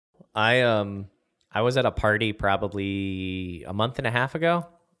I was at a party probably a month and a half ago.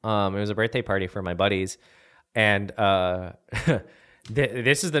 It was a birthday party for my buddies, and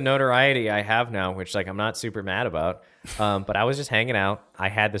this is the notoriety I have now, which like I'm not super mad about. But I was just hanging out. I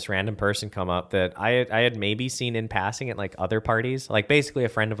had this random person come up that I had maybe seen in passing at like other parties, like basically a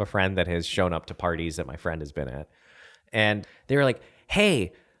friend of a friend that has shown up to parties that my friend has been at, and they were like,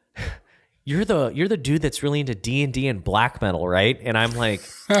 "Hey, you're the dude that's really into D&D and black metal, right?" And I'm like,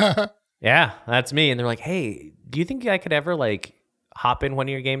 "Yeah, that's me." And they're like, "Hey, do you think I could ever like hop in one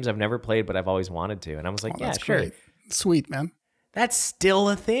of your games? I've never played, but I've always wanted to." And I was like, "Yeah, sure." Great. Sweet, man. That's still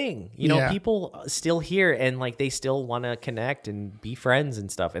a thing. You know, people still here and like they still want to connect and be friends and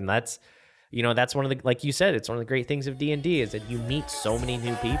stuff. And that's, you know, that's one of the, like you said, it's one of the great things of D&D is that you meet so many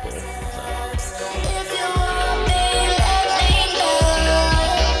new people.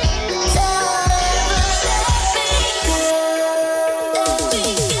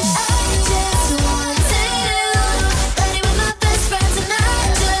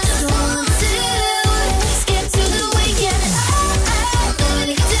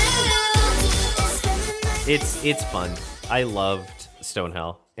 It's fun. I loved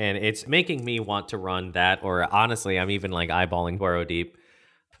Stonehell, and it's making me want to run that, or honestly, I'm even like eyeballing Burrow Deep.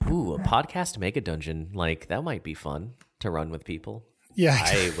 Ooh, a podcast mega dungeon, like that might be fun to run with people. Yeah,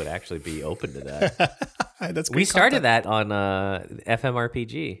 I would actually be open to that. That's we started that on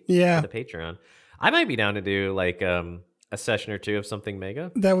FMRPG. Yeah, for the Patreon. I might be down to do like a session or two of something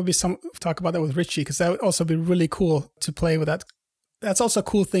mega. That would be some talk about that with Richie, because that would also be really cool to play with that. That's also a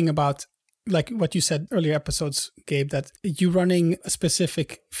cool thing about, like what you said earlier episodes, Gabe, that you running a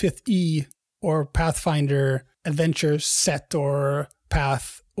specific 5th E or Pathfinder adventure set or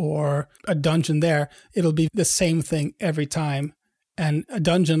path or a dungeon there, it'll be the same thing every time. And a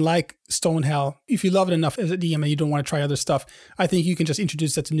dungeon like Stonehell, if you love it enough as a DM and you don't want to try other stuff, I think you can just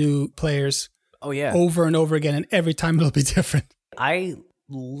introduce that to new players over and over again, and every time it'll be different. I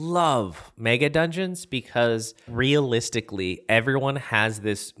love mega dungeons because realistically everyone has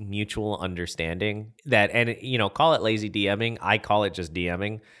this mutual understanding that, and you know, call it lazy DMing, I call it just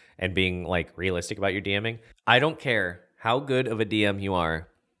DMing and being like realistic about your DMing. I don't care how good of a DM you are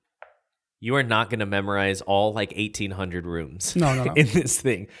not going to memorize all like 1,800 rooms no. in this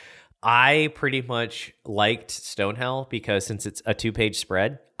thing. I pretty much liked Stonehell because since it's a 2-page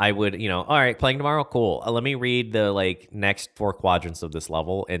spread, I would, you know, all right, playing tomorrow, cool. Let me read the like next 4 quadrants of this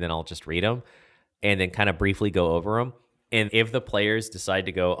level, and then I'll just read them and then kind of briefly go over them. And if the players decide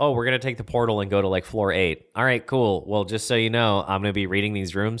to go, oh, we're going to take the portal and go to like floor 8. All right, cool. Well, just so you know, I'm going to be reading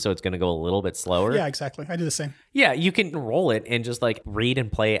these rooms, so it's going to go a little bit slower. Yeah, exactly. I do the same. Yeah, you can roll it and just like read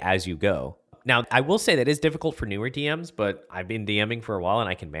and play as you go. Now, I will say that is difficult for newer DMs, but I've been DMing for a while and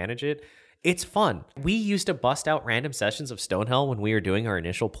I can manage it. It's fun. We used to bust out random sessions of Stonehell when we were doing our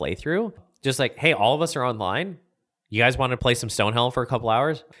initial playthrough. Just like, hey, all of us are online. You guys want to play some Stonehell for a couple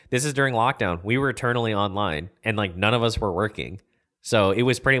hours? This is during lockdown. We were eternally online and like none of us were working. So it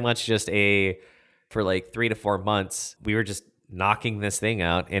was pretty much just for like 3 to 4 months, we were just knocking this thing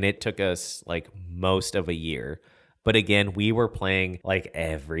out, and it took us like most of a year. But again, we were playing like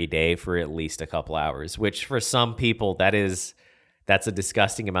every day for at least a couple hours, which for some people, that's a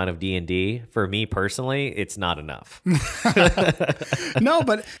disgusting amount of D&D. For me personally, it's not enough. No,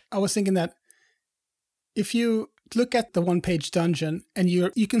 but I was thinking that if you look at the 1-page dungeon and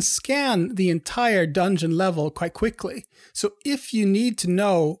you can scan the entire dungeon level quite quickly. So if you need to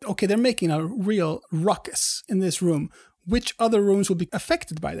know, okay, they're making a real ruckus in this room, which other rooms will be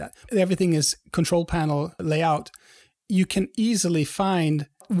affected by that? Everything is control panel layout. You can easily find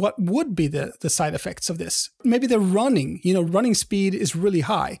what would be the side effects of this. Maybe they're running. You know, running speed is really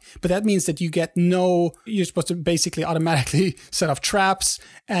high, but that means that you're supposed to basically automatically set off traps,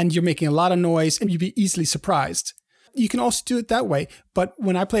 and you're making a lot of noise, and you'd be easily surprised. You can also do it that way, but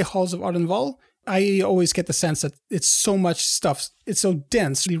when I play Halls of Ardenval, I always get the sense that it's so much stuff, it's so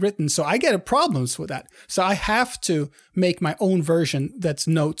densely written, so I get problems with that. So I have to make my own version that's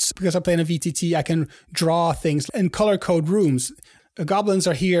notes. Because I play in a VTT, I can draw things and color code rooms. Goblins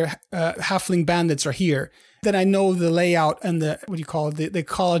are here, halfling bandits are here. Then I know the layout and the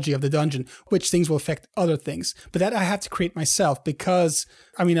ecology of the dungeon, which things will affect other things. But that I have to create myself because,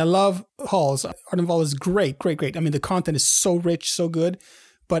 I mean, I love Halls. Ardenval is great. I mean, the content is so rich, so good.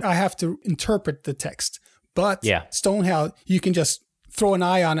 But I have to interpret the text. But Stonehell, you can just throw an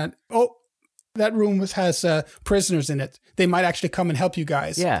eye on it. Oh, that room has prisoners in it. They might actually come and help you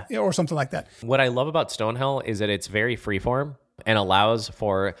guys. Yeah. Or something like that. What I love about Stonehell is that it's very freeform and allows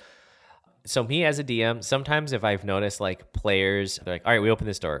for... So me as a DM, sometimes if I've noticed like players, they're like, all right, we open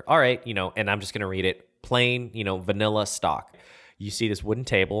this door. All right, you know, and I'm just going to read it plain, you know, vanilla stock. You see this wooden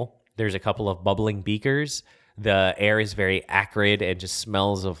table. There's a couple of bubbling beakers. The air is very acrid and just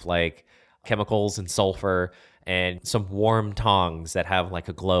smells of like chemicals and sulfur, and some warm tongs that have like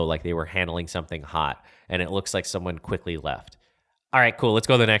a glow, like they were handling something hot, and it looks like someone quickly left. All right, cool. Let's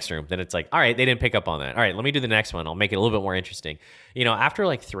go to the next room. Then it's like, all right, they didn't pick up on that. All right, let me do the next one. I'll make it a little bit more interesting. After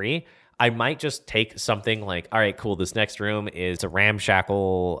like 3, I might just take something like, all right, cool. This next room is a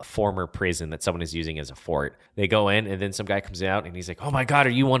ramshackle former prison that someone is using as a fort. They go in, and then some guy comes out and he's like, oh my God,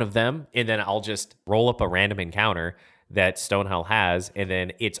 are you one of them? And then I'll just roll up a random encounter that Stonehell has, and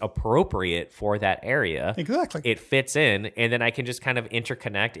then it's appropriate for that area. Exactly. It fits in, and then I can just kind of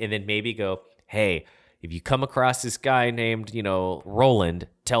interconnect and then maybe go, hey, if you come across this guy named, Roland,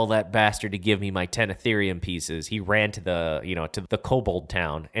 tell that bastard to give me my 10 Ethereum pieces. He ran to the kobold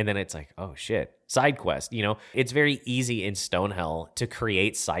town. And then it's like, oh shit, side quest. It's very easy in Stonehell to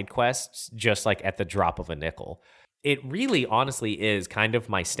create side quests just like at the drop of a nickel. It really honestly is kind of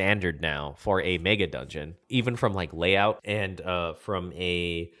my standard now for a mega dungeon, even from like layout and from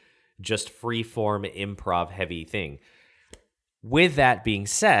a just free form improv heavy thing. With that being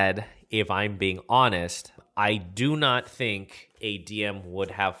said, if I'm being honest, I do not think a DM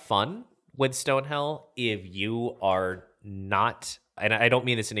would have fun with Stonehell if you are not, and I don't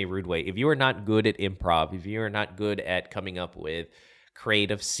mean this in a rude way, if you are not good at improv, if you are not good at coming up with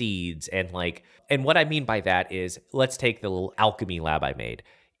creative seeds and what I mean by that is, let's take the little alchemy lab I made.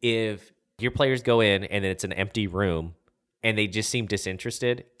 If your players go in and it's an empty room and they just seem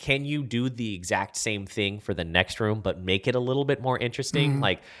disinterested, can you do the exact same thing for the next room, but make it a little bit more interesting?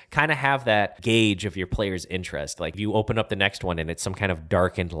 Like, kind of have that gauge of your players' interest. Like, if you open up the next one and it's some kind of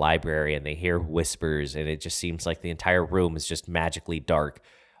darkened library and they hear whispers and it just seems like the entire room is just magically dark,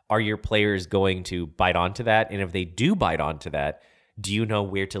 are your players going to bite onto that? And if they do bite onto that, do you know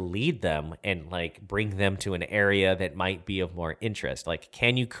where to lead them and bring them to an area that might be of more interest? Like,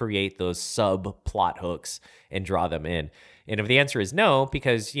 can you create those sub plot hooks and draw them in? And if the answer is no,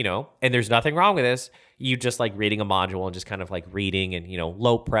 because, and there's nothing wrong with this, you just like reading a module and just kind of like reading and,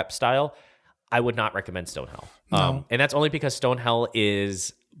 low prep style, I would not recommend Stonehell. No. And that's only because Stonehell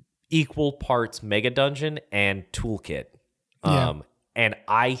is equal parts mega dungeon and toolkit. And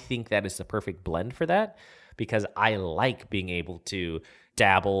I think that is the perfect blend for that, because I like being able to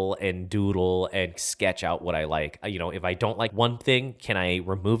dabble and doodle and sketch out what I like. If I don't like one thing, can I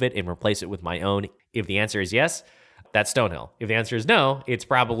remove it and replace it with my own? If the answer is yes, that's Stonehell. If the answer is no, it's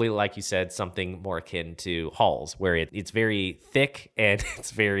probably, like you said, something more akin to Halls, where it's very thick and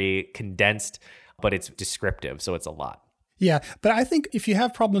it's very condensed, but it's descriptive, so it's a lot. Yeah, but I think if you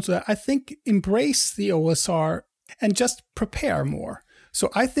have problems with that, I think embrace the OSR and just prepare more. So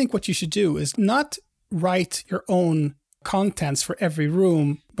I think what you should do is not write your own contents for every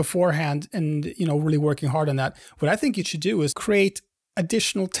room beforehand and, really working hard on that. What I think you should do is create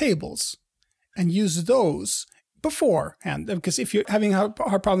additional tables and use those beforehand. Because if you're having a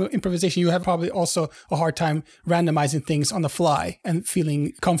hard problem with improvisation, you have probably also a hard time randomizing things on the fly and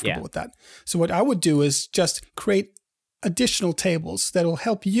feeling comfortable with that. So what I would do is just create additional tables that will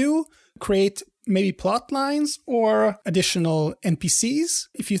help you create maybe plot lines or additional NPCs.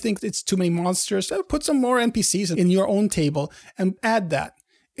 If you think it's too many monsters, put some more NPCs in your own table and add that.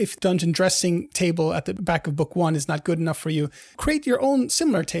 If dungeon dressing table at the back of book 1 is not good enough for you, create your own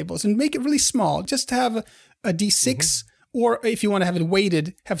similar tables and make it really small. Just have a D6, or if you want to have it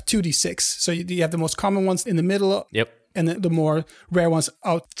weighted, have 2D6. So you have the most common ones in the middle. Yep. And the more rare ones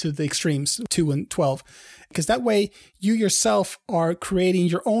out to the extremes, 2 and 12. Because that way, you yourself are creating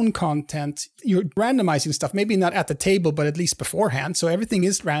your own content. You're randomizing stuff, maybe not at the table, but at least beforehand. So everything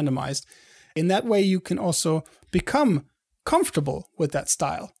is randomized. In that way, you can also become comfortable with that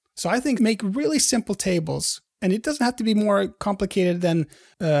style. So I think make really simple tables. And it doesn't have to be more complicated than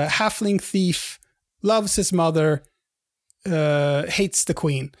halfling thief loves his mother, hates the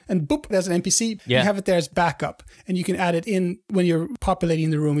queen, and boop, there's an NPC. You have it there as backup, and you can add it in when you're populating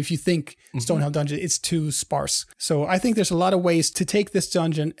the room if you think Stonehell Dungeon is too sparse. So I think there's a lot of ways to take this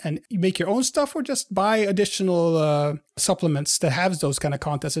dungeon and you make your own stuff, or just buy additional supplements that have those kind of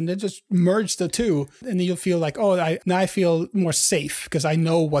contents, and then just merge the two, and then you'll feel like, now I feel more safe because I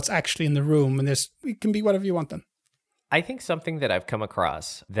know what's actually in the room, and it can be whatever you want then. I think something that I've come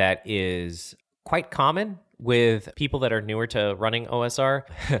across that is quite common with people that are newer to running OSR.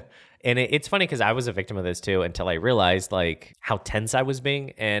 And it's funny because I was a victim of this too until I realized how tense I was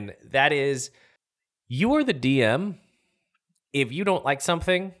being. And that is, you are the DM. If you don't like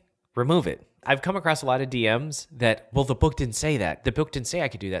something, remove it. I've come across a lot of DMs that, well, the book didn't say that. The book didn't say I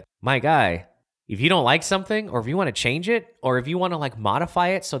could do that. My guy, If you don't like something, or if you want to change it, or if you want to like modify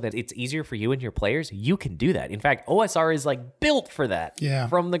it so that it's easier for you and your players, you can do that. In fact, OSR is like built for that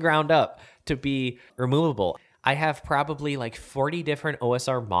from the ground up to be removable. I have probably like 40 different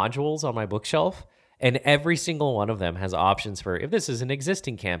OSR modules on my bookshelf, and every single one of them has options for, if this is an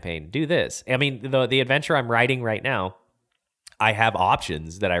existing campaign, do this. I mean, the adventure I'm writing right now, I have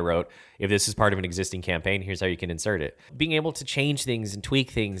options that I wrote. If this is part of an existing campaign, here's how you can insert it. Being able to change things and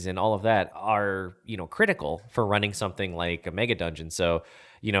tweak things and all of that are, critical for running something like a mega dungeon. So,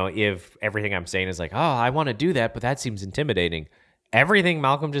 if everything I'm saying is like, oh, I want to do that, but that seems intimidating. Everything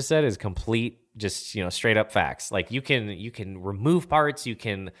Malcolm just said is complete, just, straight up facts. Like you can remove parts, you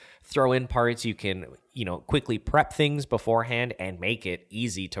can throw in parts, you can, quickly prep things beforehand and make it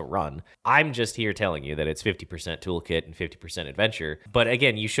easy to run. I'm just here telling you that it's 50% toolkit and 50% adventure. But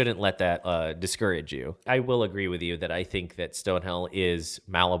again, you shouldn't let that discourage you. I will agree with you that I think that Stonehell is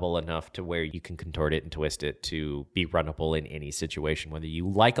malleable enough to where you can contort it and twist it to be runnable in any situation, whether you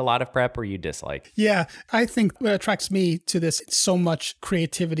like a lot of prep or you dislike. Yeah, I think what attracts me to this, it's so much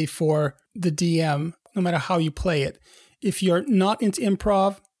creativity for the DM, no matter how you play it. If you're not into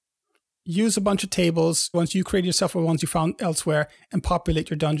improv, use a bunch of tables once you create yourself or ones you found elsewhere and populate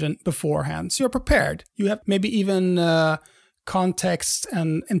your dungeon beforehand. So you're prepared. You have maybe even context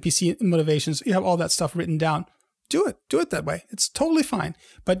and NPC motivations. You have all that stuff written down. Do it. Do it that way. It's totally fine.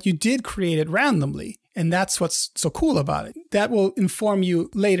 But you did create it randomly. And that's what's so cool about it. That will inform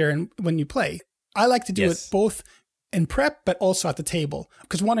you later when you play. I like to do it both in prep, but also at the table.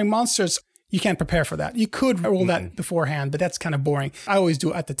 Because Wandering Monsters, you can't prepare for that. You could roll that beforehand, but that's kind of boring. I always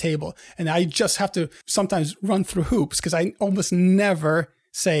do it at the table. And I just have to sometimes run through hoops because I almost never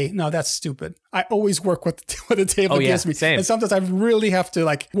say, no, that's stupid. I always work with what the table gives me. Same. And sometimes I really have to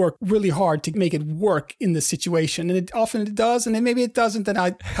work really hard to make it work in the situation. And often it does. And then maybe it doesn't. Then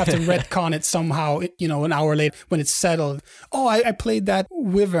I have to retcon it somehow, an hour later when it's settled. Oh, I played that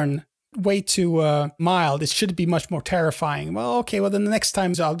wyvern way too mild. It should be much more terrifying. Well, okay. Well, then the next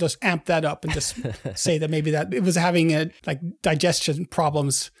time I'll just amp that up and just say that maybe that it was having digestion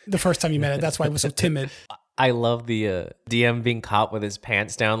problems the first time you met it. That's why it was so timid. I love the DM being caught with his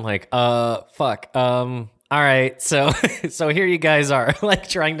pants down, like, fuck. All right, so here you guys are, like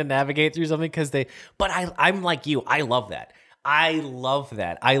trying to navigate through something but I'm like you. I love that. I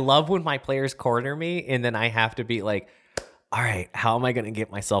love when my players corner me and then I have to be like, all right, how am I going to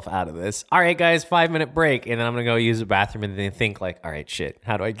get myself out of this? All right, guys, 5-minute break. And then I'm going to go use the bathroom and then think like, all right, shit,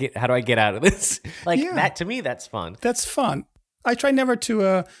 how do I get out of this? That to me, that's fun. That's fun. I try never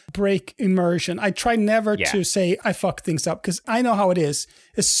to break immersion. I try never to say I fuck things up because I know how it is.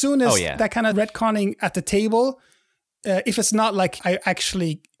 As soon as that kind of retconning at the table, if it's not like I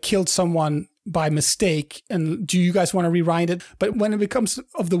actually killed someone by mistake and do you guys want to rewind it? But when it becomes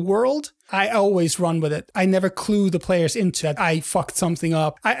of the world, I always run with it. I never clue the players into it. I fucked something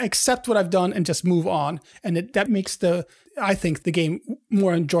up. I accept what I've done and just move on. And that makes I think the game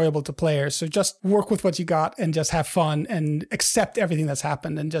more enjoyable to players. So just work with what you got and just have fun and accept everything that's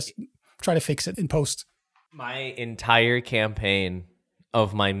happened and just try to fix it in post. My entire campaign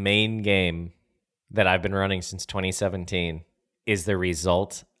of my main game that I've been running since 2017 is the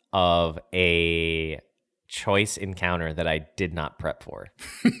result of a choice encounter that I did not prep for.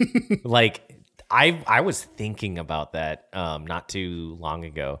 I was thinking about that not too long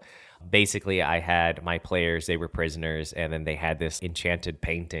ago. Basically, I had my players, they were prisoners, and then they had this enchanted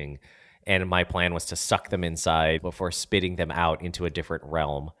painting. And my plan was to suck them inside before spitting them out into a different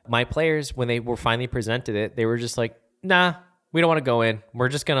realm. My players, when they were finally presented it, they were just like, nah, we don't want to go in. We're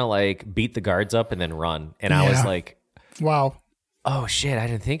just going to beat the guards up and then run. And I was like, wow. Oh, shit, I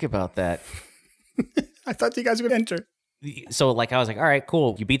didn't think about that. I thought you guys would enter. So I was like, all right,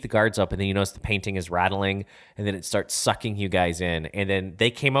 cool. You beat the guards up and then you notice the painting is rattling and then it starts sucking you guys in. And then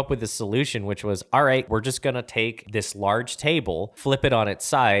they came up with a solution, which was, all right, we're just going to take this large table, flip it on its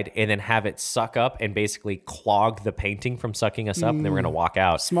side and then have it suck up and basically clog the painting from sucking us up. And then we're going to walk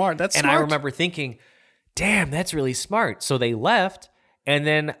out. Smart. That's smart. And I remember thinking, damn, that's really smart. So they left and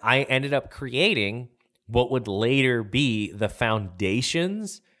then I ended up creating what would later be the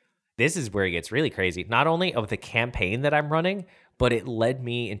foundations. This is where it gets really crazy. Not only of the campaign that I'm running, but it led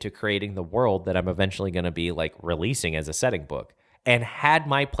me into creating the world that I'm eventually going to be releasing as a setting book. And had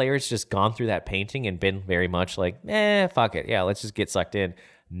my players just gone through that painting and been very much like, fuck it. Yeah, let's just get sucked in.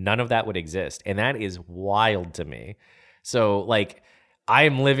 None of that would exist. And that is wild to me. So I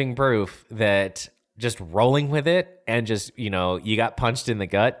am living proof that just rolling with it and just, you got punched in the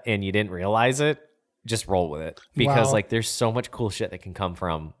gut and you didn't realize it. Just roll with it because there's so much cool shit that can come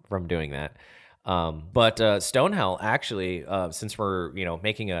from doing that. But Stonehell, actually, since we're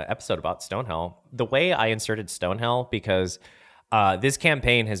making an episode about Stonehell, the way I inserted Stonehell, because this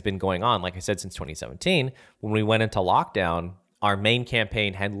campaign has been going on, like I said, since 2017. When we went into lockdown, our main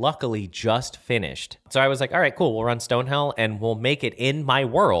campaign had luckily just finished. So I was like, all right, cool, we'll run Stonehell and we'll make it in my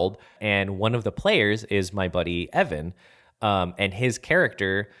world. And one of the players is my buddy Evan, and his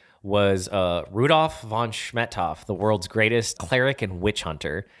character was Rudolf von Schmettoff, the world's greatest cleric and witch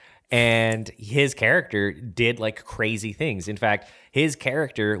hunter. And his character did like crazy things. In fact, his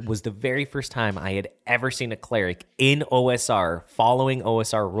character was the very first time I had ever seen a cleric in OSR, following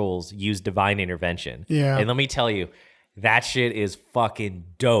OSR rules, use divine intervention. Yeah. And let me tell you, that shit is fucking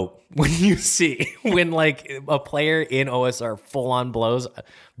dope when you see when like a player in OSR full on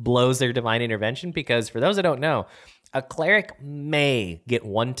blows their divine intervention. Because for those that don't know, a cleric may get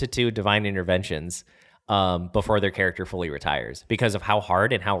 1 to 2 divine interventions before their character fully retires, because of how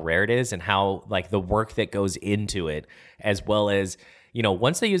hard and how rare it is, and how like the work that goes into it, as well as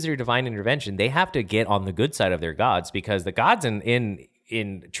once they use their divine intervention, they have to get on the good side of their gods, because the gods in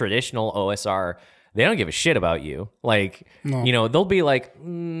traditional OSR, they don't give a shit about you. Like, No. They'll be like,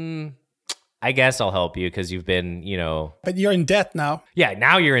 I guess I'll help you because you've been, But you're in debt now. Yeah,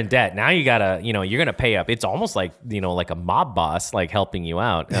 now you're in debt. Now you gotta, you're gonna pay up. It's almost like, like a mob boss, like helping you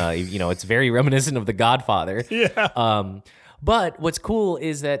out. It's very reminiscent of The Godfather. Yeah. But what's cool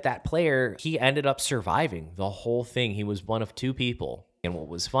is that player, he ended up surviving the whole thing. He was one of 2 people. And what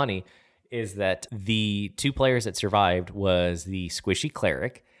was funny is that the 2 players that survived was the squishy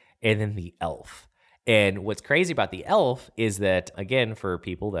cleric and then the elf. And what's crazy about the elf is that, again, for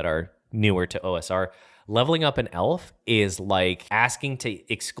people that are newer to OSR, leveling up an elf is like asking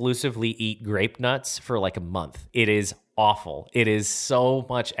to exclusively eat grape nuts for like a month. It is awful. It is so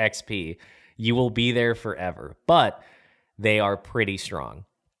much XP. You will be there forever, but they are pretty strong.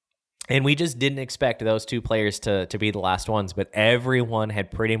 And we just didn't expect those 2 players to be the last ones, but everyone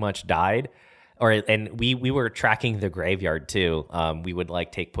had pretty much died. And we were tracking the graveyard too. We would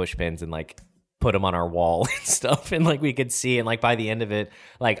like take push pins and like put them on our wall and stuff, and like we could see, and like by the end of it,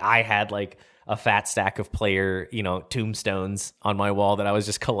 like I had like a fat stack of player tombstones on my wall that I was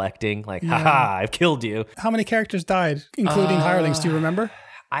just collecting, like, haha, I've killed you. How many characters died, including hirelings? Do you remember?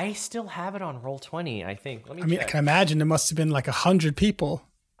 I still have it on Roll20, I think. Let me I mean, check. I can imagine there must have been like 100 people.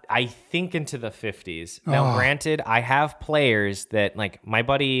 I think into the 50s. Now, granted, I have players that, like my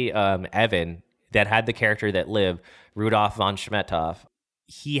buddy Evan, that had the character that lived, Rudolf von Schmettoff.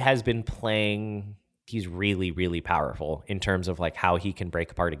 He has been playing, he's really, really powerful in terms of like how he can break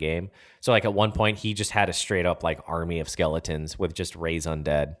apart a game. So like at one point, he just had a straight up like army of skeletons with just raise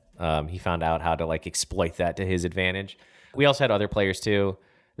undead. He found out how to like exploit that to his advantage. We also had other players too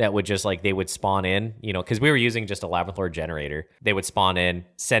that would just like, they would spawn in, because we were using just a Labyrinth Lord generator. They would spawn in,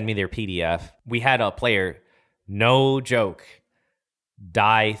 send me their PDF. We had a player, no joke,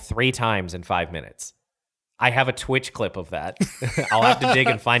 die 3 times in 5 minutes. I have a Twitch clip of that. I'll have to dig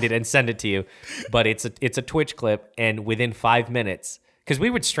and find it and send it to you. But it's a Twitch clip, and within 5 minutes, because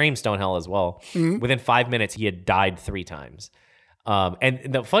we would stream Stonehell as well, within 5 minutes, he had died 3 times.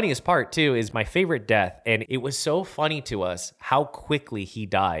 And the funniest part, too, is my favorite death, and it was so funny to us how quickly he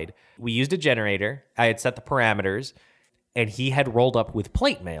died. We used a generator. I had set the parameters, and he had rolled up with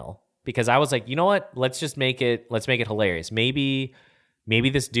plate mail, because I was like, you know what? Let's make it hilarious. Maybe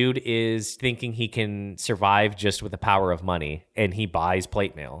this dude is thinking he can survive just with the power of money, and he buys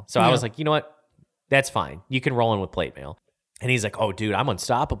plate mail. So I was like, you know what? That's fine. You can roll in with plate mail. And he's like, oh, dude, I'm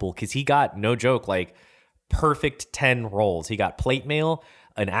unstoppable, because he got, no joke, like perfect 10 rolls. He got plate mail,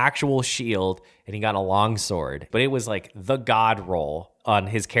 an actual shield, and he got a long sword. But it was like the god roll on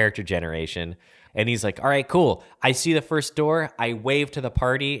his character generation. And he's like, all right, cool. I see the first door. I wave to the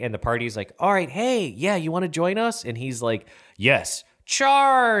party, and the party's like, all right, hey, yeah, you want to join us? And he's like, yes.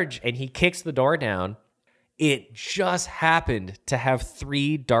 Charge! And he kicks the door down. It just happened to have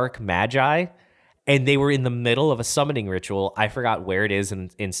 3 dark magi, and they were in the middle of a summoning ritual. I forgot where it is in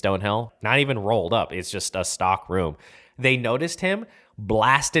Stonehell. Not even rolled up. It's just a stock room. They noticed him,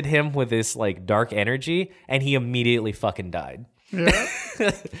 blasted him with this like dark energy, and he immediately fucking died. Yeah.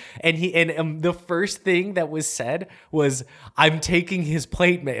 and the first thing that was said was, I'm taking his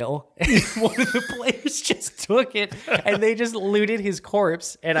plate mail. And one of the players just took it, and they just looted his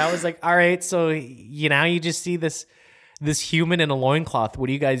corpse. And I was like, all right, so you just see this human in a loincloth. What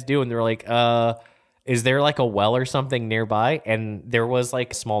do you guys do? And they're like, is there like a well or something nearby? And there was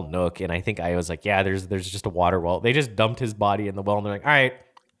like a small nook, and I think I was like, yeah, there's just a water well. They just dumped his body in the well, and they're like, all right,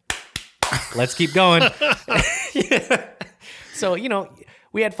 let's keep going. Yeah. So,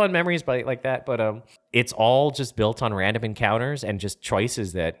 we had fun memories like that, but it's all just built on random encounters and just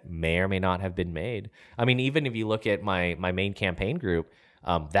choices that may or may not have been made. I mean, even if you look at my main campaign group,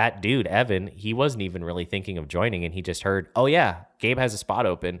 that dude, Evan, he wasn't even really thinking of joining, and he just heard, oh yeah, Gabe has a spot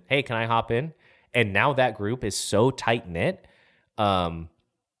open. Hey, can I hop in? And now that group is so tight-knit.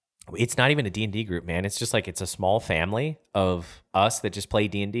 It's not even a D&D group, man. It's just like it's a small family of us that just play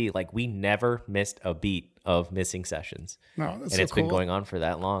D&D. Like, we never missed a beat of missing sessions. No, that's and so it's cool. been going on for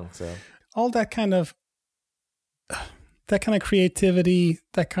that long. So all that kind of creativity,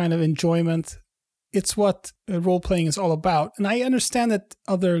 that kind of enjoyment, it's what role-playing is all about. And I understand that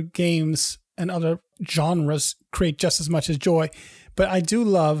other games and other genres create just as much as joy. But I do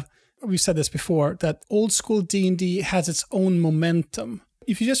love, we've said this before, that old school D&D has its own momentum.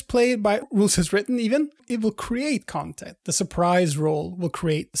 If you just play it by rules as written, even, it will create content. The surprise roll will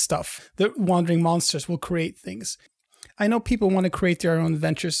create stuff. The wandering monsters will create things. I know people want to create their own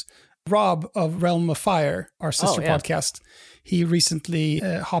adventures. Rob of Realm of Fire, our sister podcast, he recently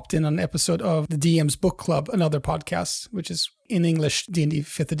hopped in on an episode of the DM's Book Club, another podcast, which is in English D&D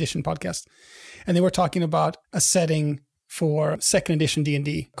 5th edition podcast. And they were talking about a setting for 2nd edition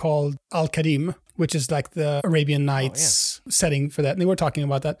D&D called Al-Qadim, which is like the Arabian Nights setting for that. And they were talking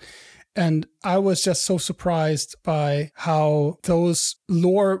about that. And I was just so surprised by how those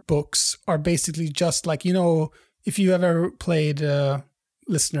lore books are basically just like, you know, if you have ever played,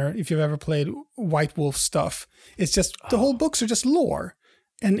 listener, if you've ever played White Wolf stuff, it's just, the whole books are just lore.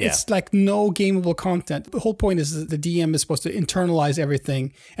 And it's like no gameable content. The whole point is that the DM is supposed to internalize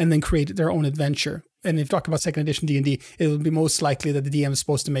everything and then create their own adventure. And if you talk about 2nd edition D&D, it will be most likely that the DM is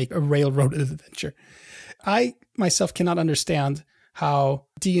supposed to make a railroaded adventure. I myself cannot understand how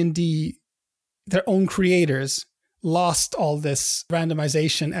D&D, their own creators, lost all this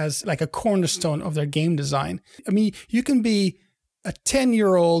randomization as like a cornerstone of their game design. I mean, you can be a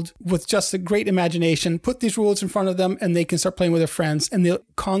 10-year-old with just a great imagination, put these rules in front of them, and they can start playing with their friends, and the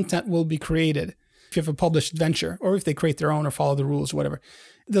content will be created. If you have a published adventure, or if they create their own or follow the rules or whatever,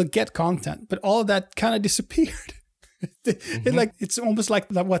 they'll get content. But all of that kind of disappeared. It's almost like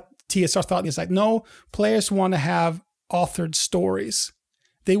what TSR thought. It's like, no, players want to have authored stories.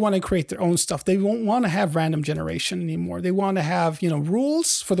 They want to create their own stuff. They won't want to have random generation anymore. They want to have,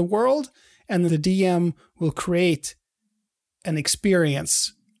 rules for the world, and the DM will create an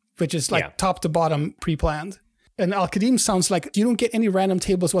experience, which is like top to bottom pre-planned. And Al-Qadim sounds like you don't get any random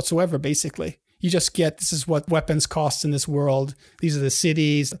tables whatsoever, basically. You just get, this is what weapons cost in this world. These are the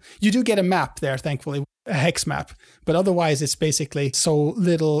cities. You do get a map there, thankfully, a hex map. But otherwise, it's basically so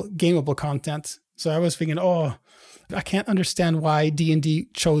little gameable content. So I was thinking, I can't understand why D&D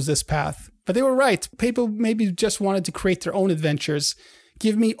chose this path. But they were right. People maybe just wanted to create their own adventures.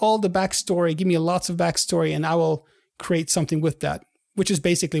 Give me all the backstory. Give me lots of backstory, and I will create something with that, which is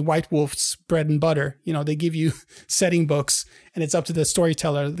basically White Wolf's bread and butter. They give you setting books, and it's up to the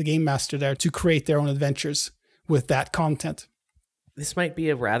storyteller, the game master there, to create their own adventures with that content. This might be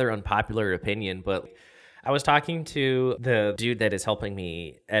a rather unpopular opinion, but I was talking to the dude that is helping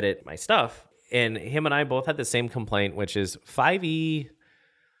me edit my stuff, and him and I both had the same complaint, which is 5e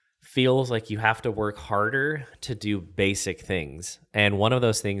feels like you have to work harder to do basic things. And one of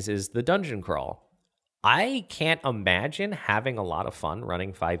those things is the dungeon crawl. I can't imagine having a lot of fun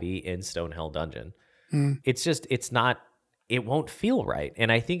running 5e in Stonehell Dungeon. It won't feel right.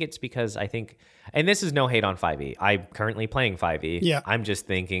 And I think it's because and this is no hate on 5e. I'm currently playing 5e. Yeah. I'm just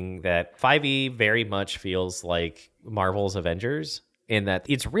thinking that 5e very much feels like Marvel's Avengers in that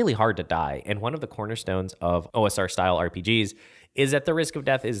it's really hard to die. And one of the cornerstones of OSR style RPGs is that the risk of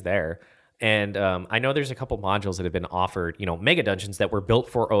death is there. And I know there's a couple modules that have been offered, mega dungeons that were built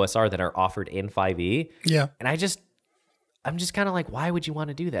for OSR that are offered in 5e. Yeah. And I'm just kind of like, why would you want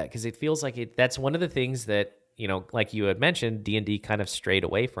to do that? Because it feels like that's one of the things that, like you had mentioned, D&D kind of strayed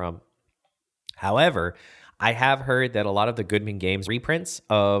away from. However, I have heard that a lot of the Goodman Games reprints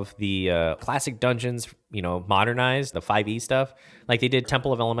of the classic dungeons, modernized, the 5e stuff, like they did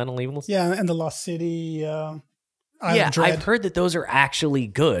Temple of Elemental Evils. Yeah, and the Lost City... I've heard that those are actually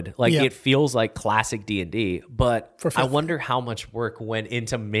good. It feels like classic D&D, but I wonder how much work went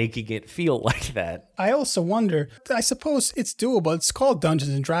into making it feel like that. I also wonder, I suppose it's doable. It's called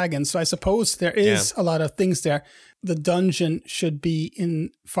Dungeons and Dragons, so I suppose there is a lot of things there. The dungeon should be in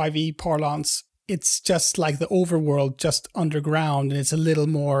 5e parlance. It's just like the overworld, just underground, and it's a little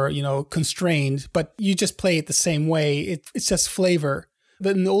more, constrained, but you just play it the same way. It's just flavor.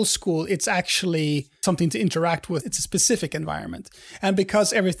 But in the old school, it's actually something to interact with. It's a specific environment. And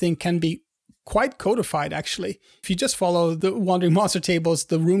because everything can be quite codified, actually, if you just follow the Wandering Monster tables,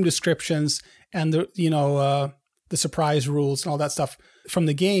 the room descriptions, and the, the surprise rules and all that stuff from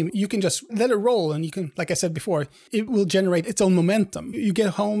the game, you can just let it roll, and you can, like I said before, it will generate its own momentum. You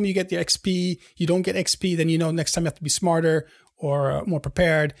get home, you get the XP. You don't get XP, then next time you have to be smarter or more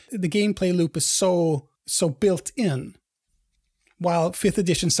prepared. The gameplay loop is so built in. While 5th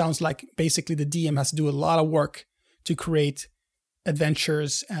edition sounds like basically the DM has to do a lot of work to create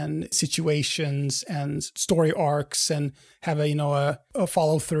adventures and situations and story arcs and have a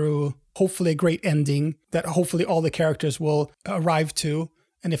follow through, hopefully a great ending that hopefully all the characters will arrive to.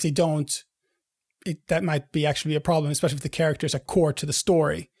 And if they don't, that might be actually a problem, especially if the characters are core to the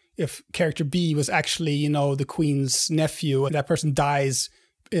story. If character B was actually, the queen's nephew and that person dies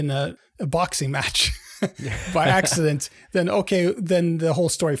in a boxing match by accident, then the whole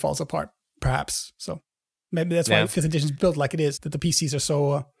story falls apart, perhaps. So maybe that's why 5th edition is built like it is, that the PCs are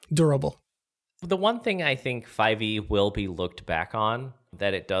so durable. The one thing I think 5e will be looked back on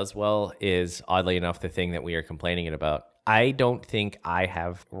that it does well is, oddly enough, the thing that we are complaining about. I don't think I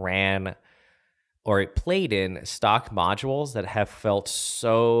have ran or played in stock modules that have felt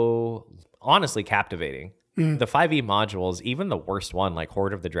so honestly captivating. The 5e modules, even the worst one, like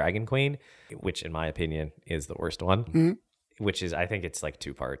Horde of the Dragon Queen, which in my opinion is the worst one, which is, I think it's like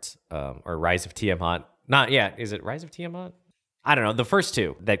 2 parts, or Rise of Tiamat. Is it Rise of Tiamat? I don't know. The first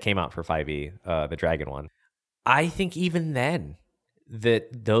 2 that came out for 5e, the dragon one. I think even then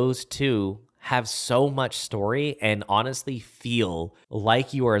that those 2 have so much story and honestly feel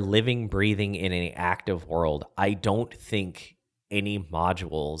like you are living, breathing in an active world. I don't think any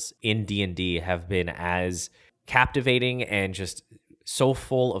modules in D&D have been as captivating and just so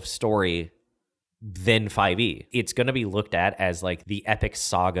full of story than 5e. It's going to be looked at as like the epic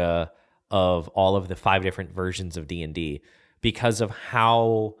saga of all of the 5 different versions of D&D because of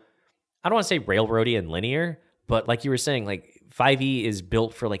how, I don't want to say railroady and linear, but like you were saying, like 5e is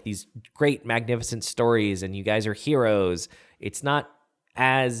built for like these great, magnificent stories and you guys are heroes. It's not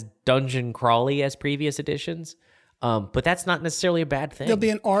as dungeon crawly as previous editions. But that's not necessarily a bad thing. There'll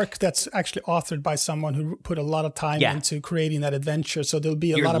be an arc that's actually authored by someone who put a lot of time into creating that adventure. So there'll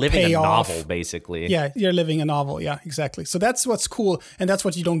be a lot of payoff. You're living a novel, basically. Yeah, you're living a novel. Yeah, exactly. So that's what's cool. And that's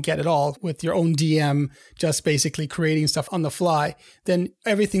what you don't get at all with your own DM, just basically creating stuff on the fly. Then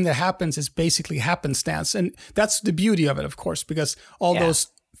everything that happens is basically happenstance. And that's the beauty of it, of course, because all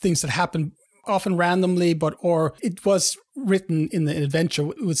those things that happen often randomly, or it was written in the adventure,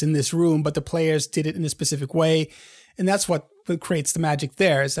 it was in this room, but the players did it in a specific way. And that's what creates the magic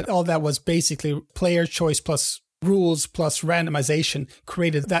there, is that all that was basically player choice plus rules plus randomization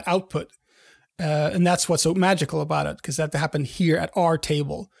created that output. And that's what's so magical about it, because that happened here at our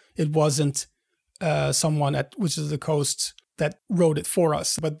table. It wasn't someone at Wizards of the Coast that wrote it for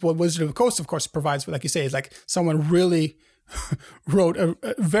us. But what Wizards of the Coast, of course, provides, like you say, is like someone really wrote a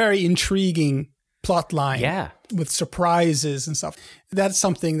very intriguing plot line with surprises and stuff. That's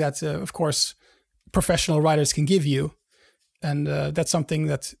something that, of course, professional writers can give you. And that's something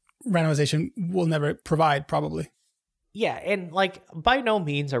that randomization will never provide, probably. Yeah, and like by no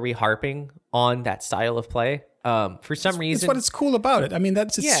means are we harping on that style of play. For some reason... It's what it's cool about it. I mean,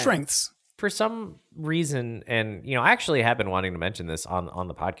 that's its strengths. For some reason, and I actually have been wanting to mention this on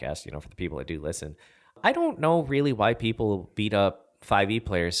the podcast, for the people that do listen. I don't know really why people beat up 5e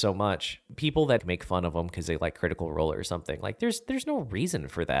players so much. People that make fun of them because they like Critical Role or something. Like there's no reason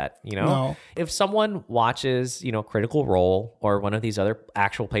for that, No. If someone watches, Critical Role or one of these other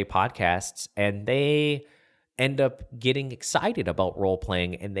actual play podcasts and they end up getting excited about role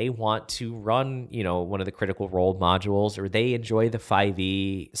playing and they want to run, one of the Critical Role modules, or they enjoy the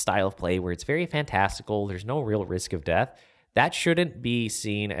 5e style of play where it's very fantastical, there's no real risk of death, that shouldn't be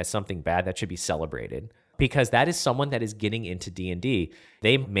seen as something bad. That should be celebrated, because that is someone that is getting into D&D.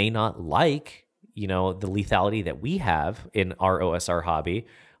 They may not like, the lethality that we have in our OSR hobby,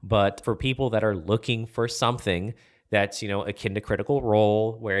 but for people that are looking for something that's, akin to Critical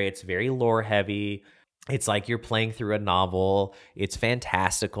Role, where it's very lore heavy, it's like you're playing through a novel, it's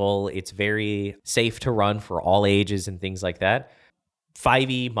fantastical, it's very safe to run for all ages and things like that.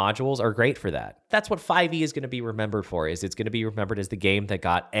 5e modules are great for that. That's what 5e is going to be remembered for, is it's going to be remembered as the game that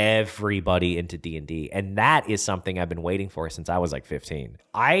got everybody into D&D. And that is something I've been waiting for since I was like 15.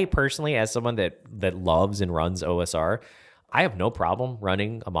 I personally, as someone that loves and runs OSR, I have no problem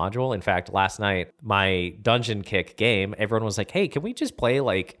running a module. In fact, last night, my Dungeon Kick game, everyone was like, hey, can we just play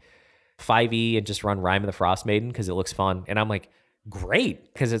like 5e and just run Rime of the Frost Maiden because it looks fun? And I'm like,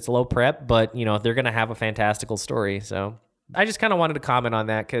 great, because it's low prep, but they're going to have a fantastical story. So I just kind of wanted to comment on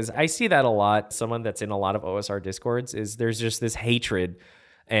that because I see that a lot. Someone that's in a lot of OSR discords is there's just this hatred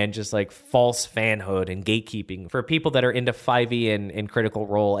and just like false fanhood and gatekeeping for people that are into 5e and Critical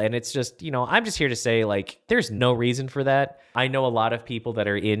Role. And it's just, I'm just here to say, like, there's no reason for that. I know a lot of people that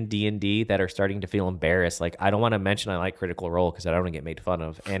are in D&D that are starting to feel embarrassed. Like, I don't want to mention I like Critical Role because I don't want to get made fun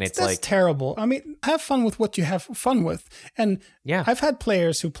of. And it's That's terrible. I mean, have fun with what you have fun with. And yeah, I've had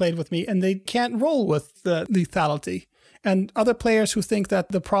players who played with me and they can't roll with the lethality. And other players who think that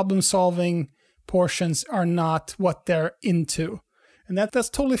the problem-solving portions are not what they're into. And that's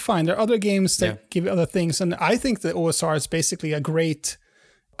totally fine. There are other games that give you other things. And I think the OSR is basically a great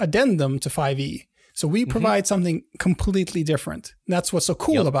addendum to 5e. So we provide something completely different. And that's what's so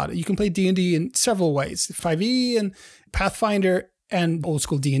cool about it. You can play D&D in several ways. 5e and Pathfinder and old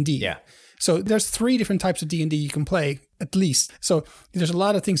school D&D. Yeah. So there's 3 different types of D&D you can play, at least. So there's a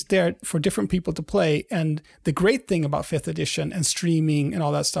lot of things there for different people to play. And the great thing about 5th edition and streaming and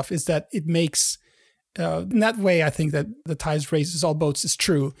all that stuff is that it makes... in that way, I think that the tides raises all boats is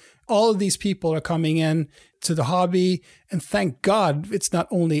true. All of these people are coming in to the hobby, and thank God it's not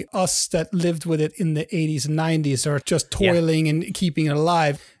only us that lived with it in the 80s and 90s or just toiling and keeping it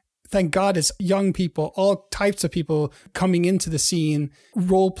alive. Thank God it's young people, all types of people coming into the scene,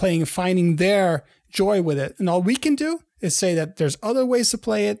 role-playing, finding their joy with it. And all we can do is say that there's other ways to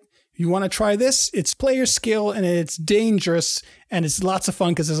play it. You want to try this? It's player skill and it's dangerous and it's lots of fun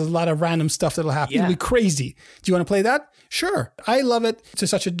because there's a lot of random stuff that'll happen. It'll be crazy. Do you want to play that? Sure. I love it to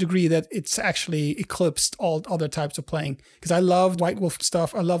such a degree that it's actually eclipsed all other types of playing because I loved White Wolf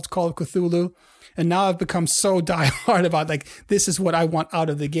stuff. I loved Call of Cthulhu. And now I've become so diehard about like, this is what I want out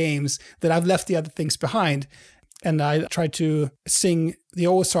of the games that I've left the other things behind. And I try to sing the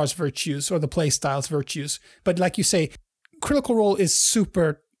OSR's virtues or the playstyle's virtues. But like you say, Critical Role is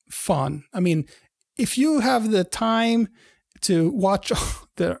super fun. I mean, if you have the time to watch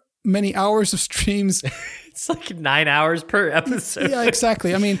the many hours of streams, it's like 9 hours per episode. Yeah,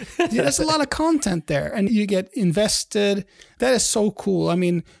 exactly. I mean, there's a lot of content there and you get invested. That is so cool. I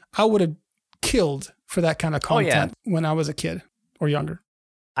mean, I would have killed for that kind of content when I was a kid or younger.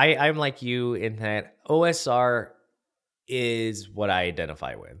 I'm like you in that OSR is what I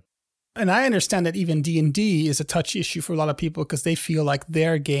identify with. And I understand that even D&D is a touchy issue for a lot of people because they feel like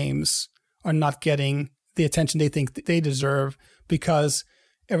their games are not getting the attention they think they deserve because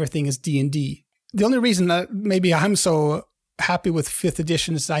everything is D&D. The only reason that maybe I'm so happy with 5th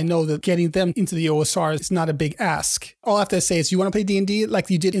edition is I know that getting them into the OSR is not a big ask. All I have to say is, you want to play D&D like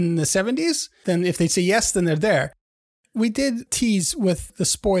you did in the 70s? Then if they say yes, then they're there. We did tease with the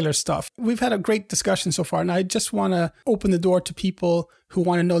spoiler stuff. We've had a great discussion so far, and I just want to open the door to people who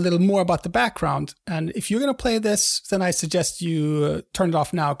want to know a little more about the background. And if you're going to play this, then I suggest you turn it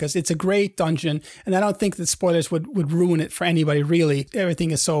off now, because it's a great dungeon, and I don't think that spoilers would ruin it for anybody, really.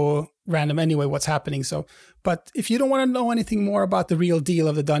 Everything is so random anyway, what's happening. So, but if you don't want to know anything more about the real deal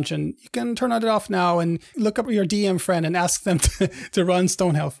of the dungeon, you can turn it off now and look up your DM friend and ask them to run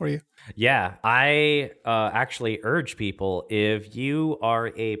Stonehell for you. Yeah, I actually urge people, if you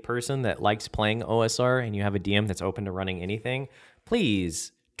are a person that likes playing OSR and you have a DM that's open to running anything,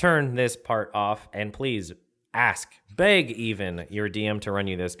 please turn this part off and please ask, beg even, your DM to run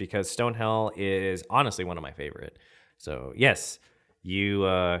you this, because Stonehell is honestly one of my favorite. So yes, you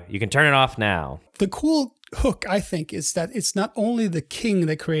can turn it off now. The cool hook, I think, is that it's not only the king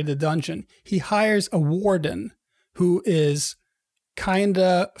that created the dungeon. He hires a warden who is kind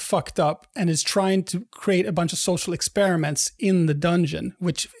of fucked up and is trying to create a bunch of social experiments in the dungeon,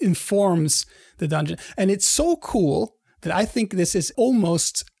 which informs the dungeon. And it's so cool that I think this is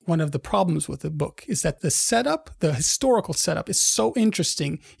almost one of the problems with the book, is that the setup, the historical setup, is so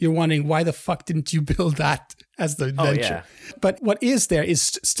interesting. You're wondering, why the fuck didn't you build that as the adventure? Oh, yeah. But what is there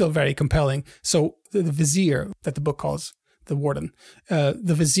is still very compelling. So the vizier that the book calls the warden, the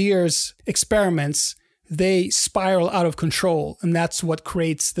vizier's experiments, they spiral out of control, and that's what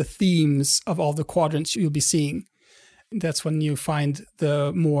creates the themes of all the quadrants you'll be seeing. That's when you find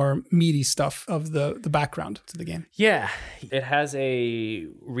the more meaty stuff of the background to the game. Yeah, it has a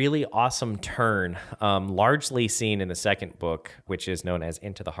really awesome turn, largely seen in the second book, which is known as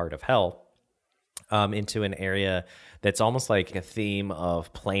Into the Heart of Hell, into an area that's almost like a theme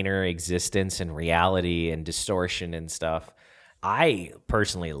of planar existence and reality and distortion and stuff. I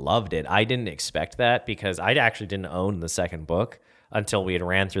personally loved it. I didn't expect that, because I actually didn't own the second book until we had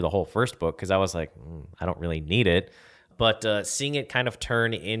ran through the whole first book, because I was like, I don't really need it. But seeing it kind of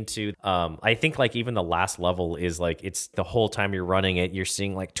turn into, I think like even the last level is like, it's the whole time you're running it, you're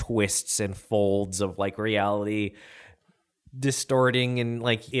seeing like twists and folds of like reality distorting, and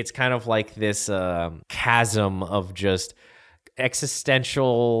like it's kind of like this chasm of just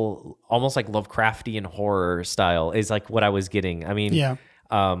existential, almost like Lovecraftian horror style is like what I was getting. I mean, yeah.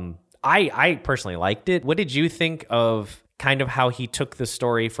 I personally liked it. What did you think of kind of how he took the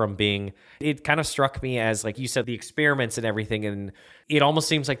story from being, it kind of struck me as, like you said, the experiments and everything, and it almost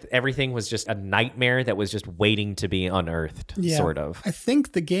seems like everything was just a nightmare that was just waiting to be unearthed, sort of. I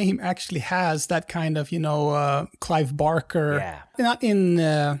think the game actually has that kind of, Clive Barker, not in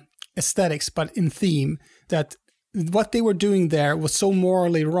aesthetics, but in theme, that what they were doing there was so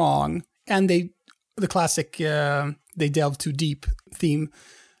morally wrong, and the classic, they delve too deep theme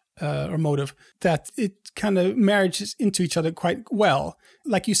or motive, that it kind of marriages into each other quite well.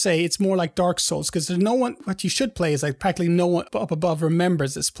 Like you say, it's more like Dark Souls, because there's no one, what you should play is like practically no one up above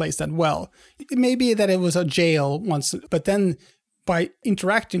remembers this place that well. It may be that it was a jail once, but then by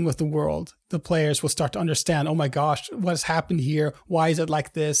interacting with the world, the players will start to understand, oh my gosh, what has happened here? Why is it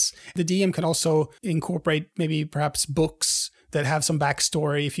like this? The DM can also incorporate maybe perhaps books that have some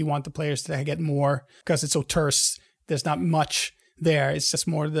backstory if you want the players to get more, because it's so terse. There's not much there. It's just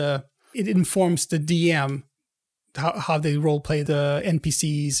more it informs the DM how they role play the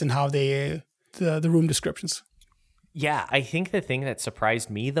NPCs and how they the room descriptions. Yeah, I think the thing that surprised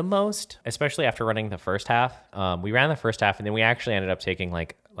me the most, especially after running the first half, we ran the first half and then we actually ended up taking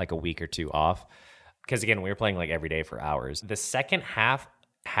like a week or two off, because again, we were playing like every day for hours. The second half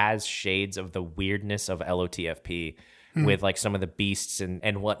has shades of the weirdness of LOTFP. With like some of the beasts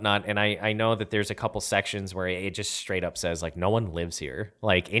and whatnot. And I know that there's a couple sections where it just straight up says like, no one lives here.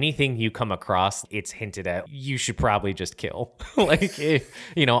 Like anything you come across, it's hinted at, you should probably just kill. Like,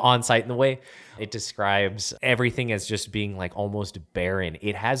 on site. And the way it describes everything as just being like almost barren.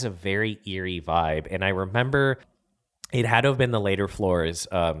 It has a very eerie vibe. And I remember it had to have been the later floors.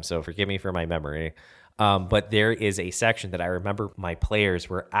 So forgive me for my memory. But there is a section that I remember my players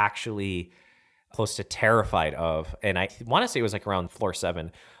were actually close to terrified of, and I want to say it was like around floor 7,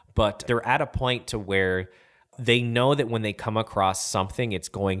 but they're at a point to where they know that when they come across something, it's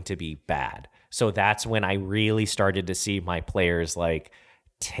going to be bad. So that's when I really started to see my players like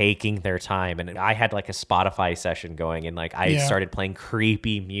taking their time, and I had like a Spotify session going, and like I started playing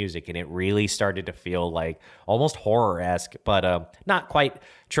creepy music, and it really started to feel like almost horror-esque, but not quite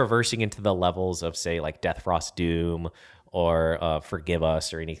traversing into the levels of, say, like Death Frost Doom or Forgive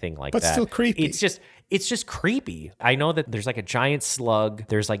Us or anything like that. But still creepy. It's just creepy. I know that there's like a giant slug.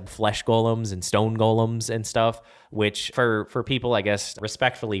 There's like flesh golems and stone golems and stuff, which for people, I guess,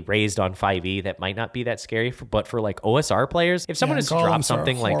 respectfully raised on 5e, that might not be that scary. But for like OSR players, if someone has dropped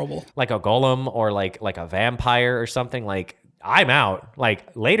something like a golem or like a vampire or something, like, I'm out.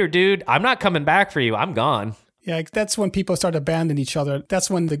 Like, later, dude, I'm not coming back for you. I'm gone. Yeah, that's when people start abandoning each other. That's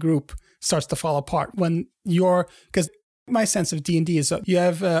when the group starts to fall apart. Because my sense of D&D is you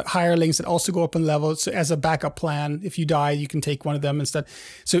have hirelings that also go up in level. So as a backup plan, if you die, you can take one of them instead.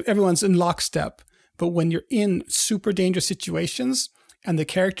 So everyone's in lockstep. But when you're in super dangerous situations and the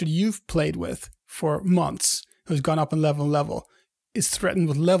character you've played with for months, who's gone up in level, is threatened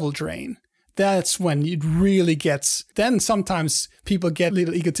with level drain, that's when it really gets, then sometimes people get a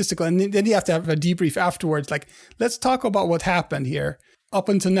little egotistical, and then you have to have a debrief afterwards. Like, let's talk about what happened here. Up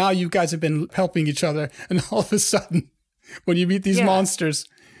until now, you guys have been helping each other, and all of a sudden, when you meet these monsters.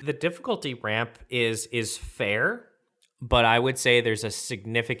 The difficulty ramp is fair, but I would say there's a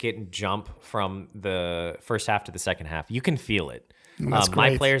significant jump from the first half to the second half. You can feel it.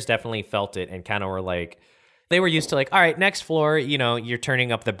 My players definitely felt it and kind of were like, they were used to like, all right, next floor, you're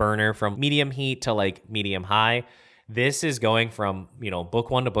turning up the burner from medium heat to like medium high. This is going from, book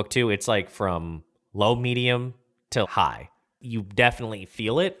 1 to book 2. It's like from low medium to high. You definitely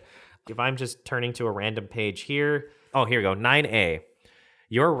feel it. If I'm just turning to a random page here, oh, here we go. 9A.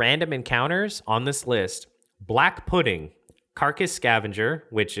 Your random encounters on this list: Black Pudding, Carcass Scavenger,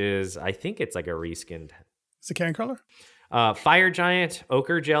 which is, I think it's like a reskinned. Is it Karen Color? Fire Giant,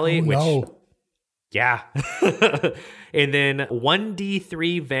 Ochre Jelly, yeah. And then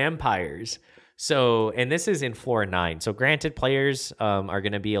 1d3 Vampires. So, and this is in floor 9. So granted, players are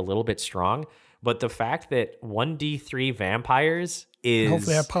going to be a little bit strong, but the fact that 1d3 Vampires is...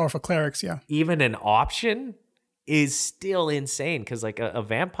 Hopefully have powerful clerics, yeah. Even an option is still insane, because like a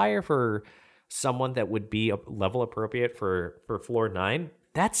vampire for someone that would be level appropriate for floor 9,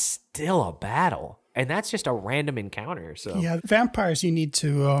 that's still a battle, and that's just a random encounter. So yeah, vampires, you need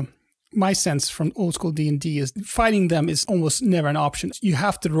to my sense from old school D&D is fighting them is almost never an option. You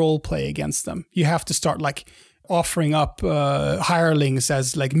have to role play against them. You have to start like offering up hirelings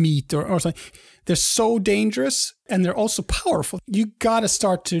as like meat or something. They're so dangerous, and they're also powerful. You got to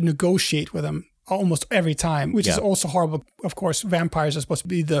start to negotiate with them almost every time, which is also horrible. Of course, vampires are supposed to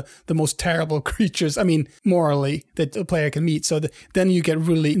be the most terrible creatures, I mean, morally, that a player can meet. So then you get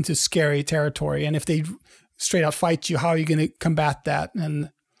really into scary territory. And if they straight out fight you, how are you going to combat that? And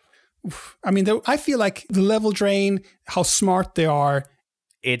I mean, I feel like the level drain, how smart they are,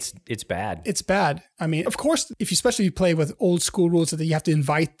 it's bad. It's bad. I mean, of course, if you especially play with old school rules that you have to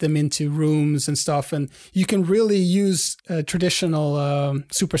invite them into rooms and stuff, and you can really use traditional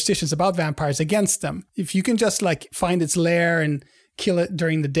superstitions about vampires against them. If you can just like find its lair and kill it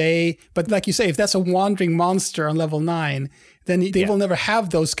during the day. But like you say, if that's a wandering monster on level 9, then they will never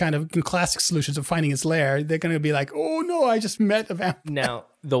have those kind of classic solutions of finding its lair. They're going to be like, oh no, I just met a vampire. Now,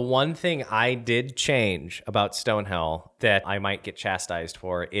 the one thing I did change about Stonehell that I might get chastised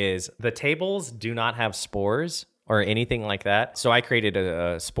for is the tables do not have spores or anything like that. So I created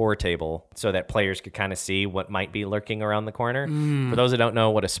a spore table so that players could kind of see what might be lurking around the corner. For those that don't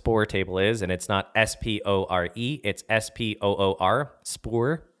know what a spore table is, and it's not SPORE, it's SPOOR,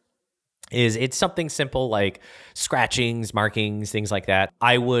 spore. It's something simple like scratchings, markings, things like that.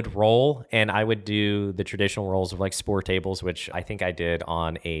 I would roll, and I would do the traditional rolls of like spore tables, which I think I did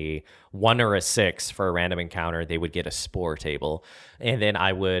on a 1 or a 6 for a random encounter. They would get a spore table, and then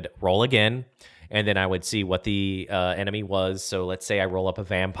I would roll again, and then I would see what the enemy was. So let's say I roll up a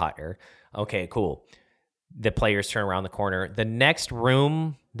vampire. Okay, cool. The players turn around the corner. The next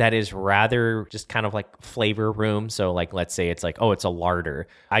room that is rather just kind of like flavor room. So like, let's say it's like, oh, it's a larder.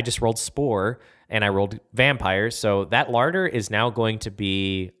 I just rolled spore and I rolled vampires. So that larder is now going to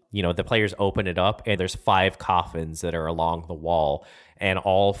be, the players open it up and there's 5 coffins that are along the wall and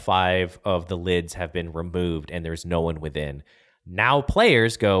all 5 of the lids have been removed and there's no one within. Now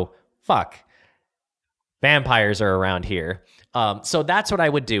players go, fuck, vampires are around here. So that's what I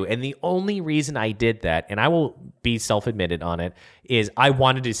would do. And the only reason I did that, and I will be self-admitted on it, is I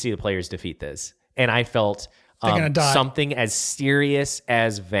wanted to see the players defeat this. And I felt something as serious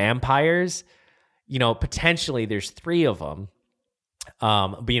as vampires, potentially there's 3 of them.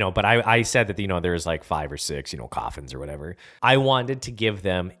 But I said that, there's like 5 or 6, coffins or whatever. I wanted to give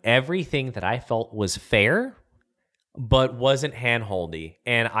them everything that I felt was fair, but wasn't handholdy.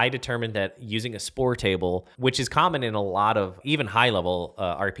 And I determined that using a spore table, which is common in a lot of even high-level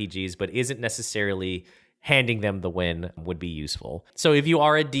RPGs, but isn't necessarily handing them the win, would be useful. So if you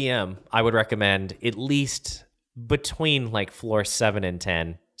are a DM, I would recommend at least between like floor 7 and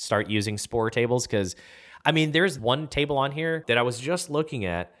 10, start using spore tables. Because, there's one table on here that I was just looking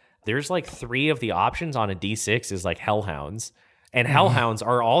at. There's like 3 of the options on a D6 is like Hellhounds. And Hellhounds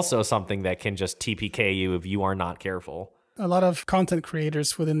are also something that can just TPK you if you are not careful. A lot of content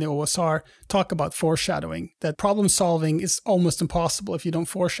creators within the OSR talk about foreshadowing, that problem solving is almost impossible if you don't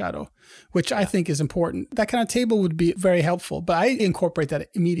foreshadow, which I think is important. That kind of table would be very helpful, but I incorporate that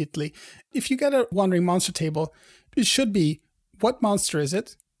immediately. If you get a wandering monster table, it should be, what monster is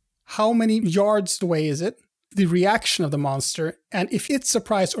it? How many yards away is it? The reaction of the monster, and if it's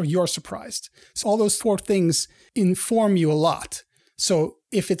surprised or you're surprised. So all those 4 things inform you a lot. So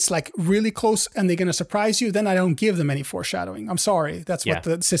if it's like really close and they're going to surprise you, then I don't give them any foreshadowing. I'm sorry. That's what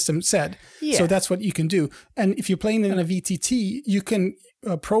the system said. Yeah. So that's what you can do. And if you're playing in a VTT, you can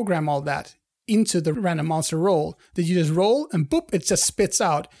program all that into the random monster roll, that you just roll and boop, it just spits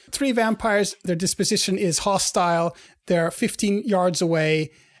out 3 vampires. Their disposition is hostile. They're 15 yards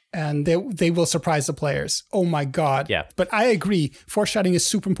away. And they will surprise the players. Oh my God. Yeah. But I agree, foreshadowing is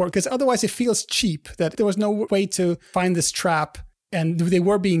super important, because otherwise it feels cheap that there was no way to find this trap and they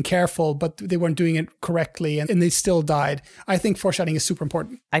were being careful, but they weren't doing it correctly and they still died. I think foreshadowing is super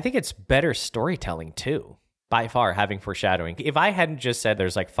important. I think it's better storytelling too, by far, having foreshadowing. If I hadn't just said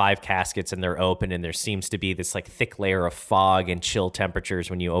there's like 5 caskets and they're open and there seems to be this like thick layer of fog and chill temperatures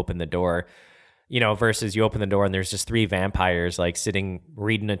when you open the door, versus you open the door and there's just 3 vampires like sitting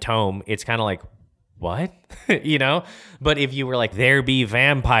reading a tome, it's kind of like, what? But if you were like, there be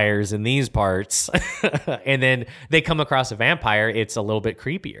vampires in these parts, and then they come across a vampire, it's a little bit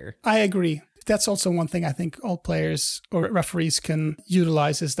creepier. I agree. That's also one thing I think all players or referees can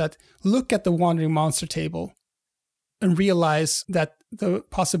utilize, is that look at the wandering monster table and realize that the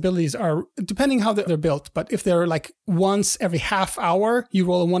possibilities are, depending how they're built, but if they're like once every half hour, you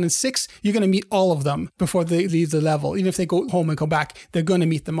roll a 1 in 6, you're going to meet all of them before they leave the level. Even if they go home and come back, they're going to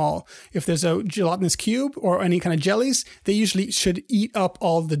meet them all. If there's a gelatinous cube or any kind of jellies, they usually should eat up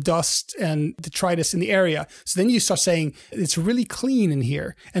all the dust and detritus in the area. So then you start saying, it's really clean in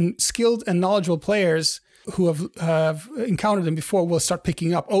here. And skilled and knowledgeable players who have encountered them before will start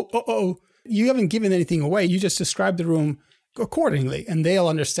picking up, you haven't given anything away. You just described the room accordingly, and they'll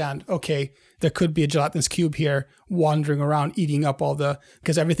understand, okay, there could be a gelatinous cube here wandering around eating up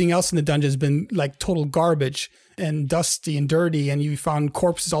because everything else in the dungeon has been like total garbage and dusty and dirty, and you found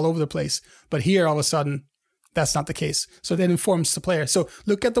corpses all over the place. But here, all of a sudden, that's not the case. So that informs the player. So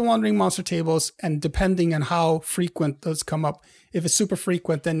look at the wandering monster tables, and depending on how frequent those come up, if it's super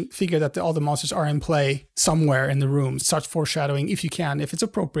frequent, then figure that all the monsters are in play somewhere in the room. Start foreshadowing if you can, if it's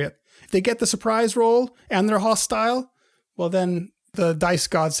appropriate. If they get the surprise roll and they're hostile, well then the dice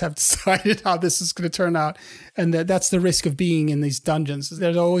gods have decided how this is going to turn out. And that's the risk of being in these dungeons.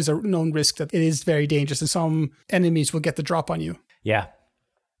 There's always a known risk that it is very dangerous and some enemies will get the drop on you. Yeah.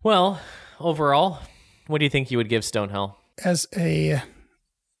 Well, overall, what do you think you would give Stonehell?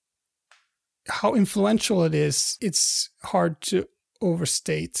 How influential it is, it's hard to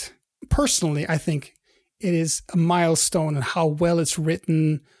overstate. Personally, I think it is a milestone in how well it's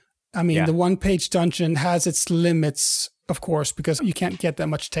written. I mean, the one-page dungeon has its limits, of course, because you can't get that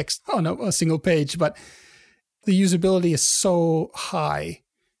much text on a single page, but the usability is so high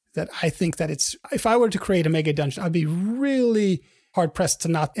that I think that if I were to create a mega dungeon, I'd be really hard-pressed to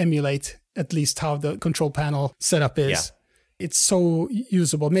not emulate at least how the control panel setup is. Yeah. It's so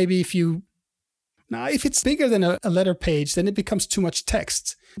usable. Maybe if it's bigger than a letter page, then it becomes too much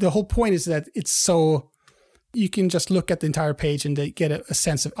text. The whole point is that it's so you can just look at the entire page and get a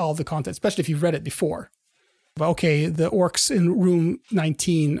sense of all the content, especially if you've read it before. But okay, the orcs in room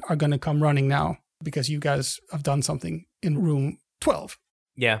 19 are going to come running now because you guys have done something in room 12.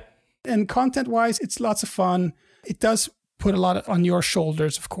 Yeah. And content-wise, it's lots of fun. It does put a lot on your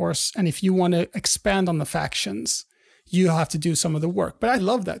shoulders, of course. And if you want to expand on the factions, you have to do some of the work. But I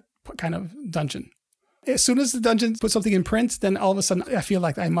love that kind of dungeon. As soon as the dungeon puts something in print, then all of a sudden I feel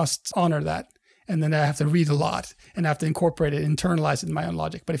like I must honor that. And then I have to read a lot and I have to incorporate it, internalize it in my own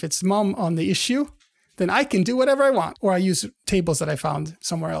logic. But if it's mom on the issue, then I can do whatever I want. Or I use tables that I found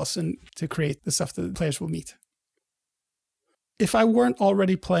somewhere else and to create the stuff that the players will meet. If I weren't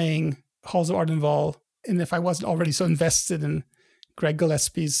already playing Halls of Ardenval, and if I wasn't already so invested in Greg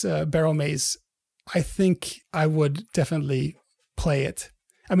Gillespie's Barrow Maze, I think I would definitely play it.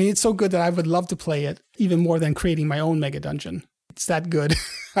 I mean, it's so good that I would love to play it even more than creating my own mega dungeon. It's that good,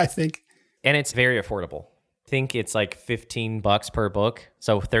 I think. And it's very affordable. I think it's like $15 per book.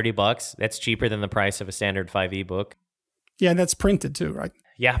 So $30. That's cheaper than the price of a standard 5e book. Yeah, and that's printed too, right?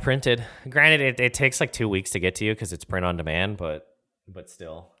 Yeah, printed. Granted, it takes like 2 weeks to get to you because it's print on demand, but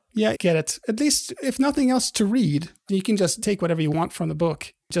still. Yeah, I get it. At least, if nothing else to read, you can just take whatever you want from the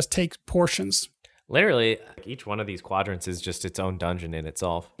book. Just take portions. Literally, each one of these quadrants is just its own dungeon in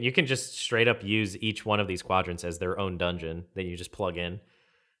itself. You can just straight up use each one of these quadrants as their own dungeon that you just plug in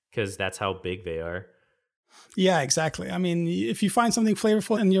because that's how big they are. Yeah, exactly. I mean, if you find something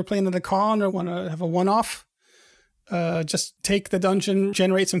flavorful and you're playing at a con or want to have a one-off, just take the dungeon,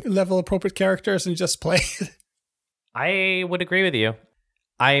 generate some level-appropriate characters, and just play it. I would agree with you.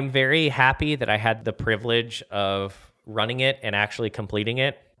 I'm very happy that I had the privilege of running it and actually completing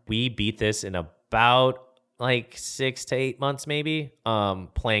it. We beat this in about like 6 to 8 months, maybe,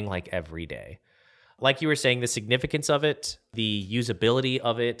 playing like every day. Like you were saying, the significance of it, the usability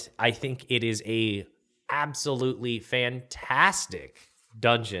of it, I think it is a absolutely fantastic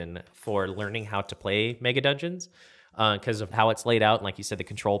dungeon for learning how to play mega dungeons because of how it's laid out. And like you said, the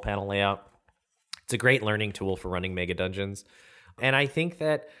control panel layout. It's a great learning tool for running mega dungeons. And I think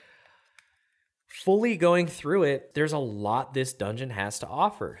that fully going through it, there's a lot this dungeon has to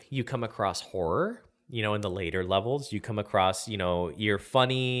offer. You come across horror, in the later levels. You come across, you're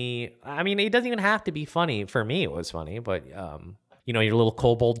funny. I mean, it doesn't even have to be funny. For me, it was funny, but, your little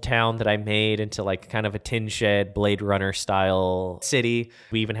kobold town that I made into like kind of a tin shed, Blade Runner style city.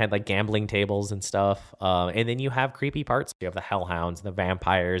 We even had like gambling tables and stuff. And then you have creepy parts. You have the hellhounds and the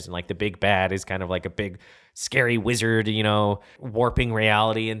vampires, and like the big bad is kind of like a big scary wizard, warping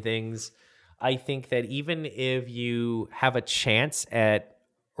reality and things. I think that even if you have a chance at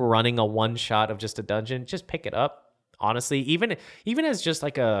running a one shot of just a dungeon, just pick it up. Honestly, even as just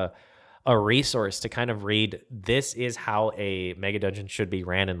like a resource to kind of read, this is how a mega dungeon should be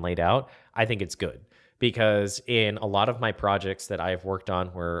ran and laid out. I think it's good because in a lot of my projects that I've worked on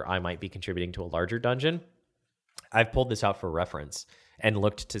where I might be contributing to a larger dungeon, I've pulled this out for reference and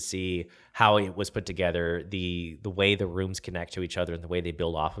looked to see how it was put together, the way the rooms connect to each other and the way they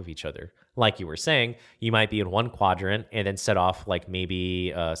build off of each other. Like you were saying, you might be in one quadrant and then set off like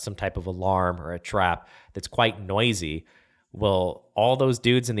maybe some type of alarm or a trap that's quite noisy. Well, all those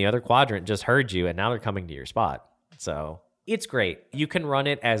dudes in the other quadrant just heard you and now they're coming to your spot. So it's great. You can run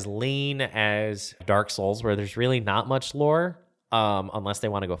it as lean as Dark Souls where there's really not much lore unless they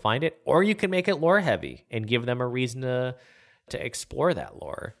want to go find it. Or you can make it lore heavy and give them a reason to explore that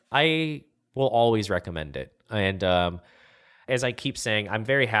lore. I will always recommend it. And as I keep saying, I'm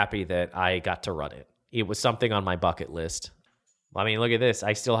very happy that I got to run it. It was something on my bucket list. I mean, look at this.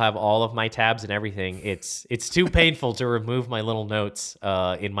 I still have all of my tabs and everything. It's too painful to remove my little notes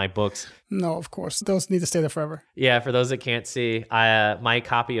in my books. No, of course. Those need to stay there forever. Yeah, for those that can't see, my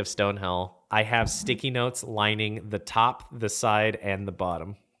copy of Stonehell, I have sticky notes lining the top, the side, and the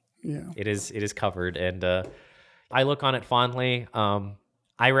bottom. Yeah. It is covered, and I look on it fondly.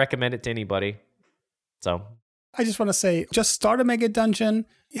 I recommend it to anybody. So I just want to say, just start a mega dungeon.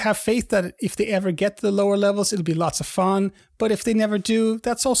 Have faith that if they ever get to the lower levels, it'll be lots of fun. But if they never do,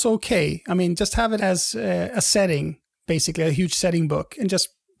 that's also okay. I mean, just have it as a setting, basically a huge setting book, and just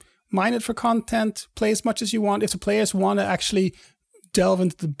mine it for content, play as much as you want. If the players want to actually delve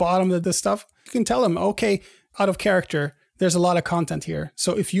into the bottom of the stuff, you can tell them, okay, out of character, there's a lot of content here.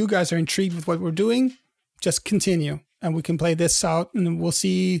 So if you guys are intrigued with what we're doing, just continue and we can play this out and we'll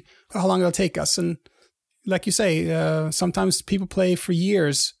see how long it'll take us. And like you say, sometimes people play for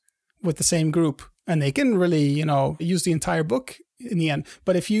years with the same group and they can really, use the entire book in the end.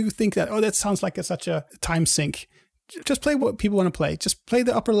 But if you think that, that sounds like such a time sink, just play what people want to play. Just play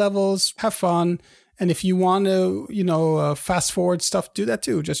the upper levels, have fun. And if you want to, fast forward stuff, do that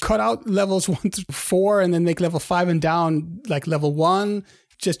too. Just cut out levels 1 to 4 and then make level 5 and down like level 1.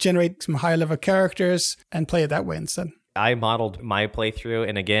 Just generate some higher level characters and play it that way instead. I modeled my playthrough,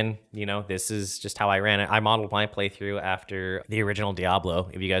 and again, this is just how I ran it. I modeled my playthrough after the original Diablo.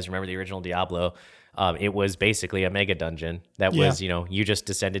 If you guys remember the original Diablo, it was basically a mega dungeon that was, you just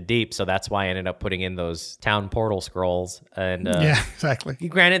descended deep. So that's why I ended up putting in those town portal scrolls. And yeah, exactly.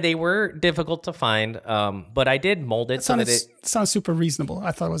 Granted, they were difficult to find, but I did mold it so that it sounds super reasonable.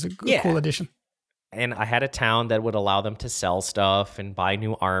 I thought it was a cool addition. And I had a town that would allow them to sell stuff and buy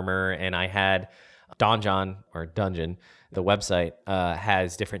new armor, and I had Dungeon, the website,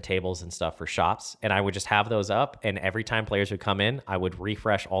 has different tables and stuff for shops. And I would just have those up. And every time players would come in, I would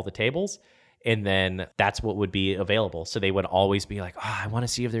refresh all the tables. And then that's what would be available. So they would always be like, I want to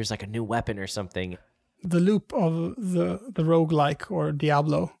see if there's like a new weapon or something. The loop of the roguelike or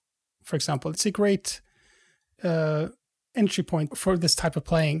Diablo, for example, it's a great entry point for this type of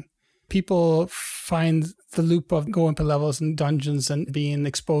playing. People find the loop of going to levels and dungeons and being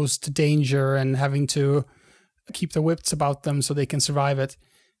exposed to danger and having to keep their wits about them so they can survive it.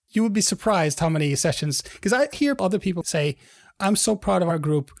 You would be surprised how many sessions, because I hear other people say, I'm so proud of our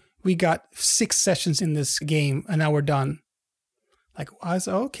group. We got 6 sessions in this game and now we're done. Like, I was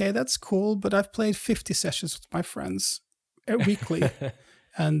okay, that's cool, but I've played 50 sessions with my friends weekly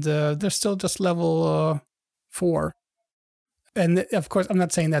and they're still just level 4. And of course, I'm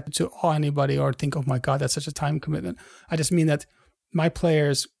not saying that to awe anybody or think, oh my God, that's such a time commitment. I just mean that my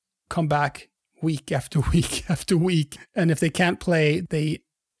players come back week after week after week. And if they can't play, they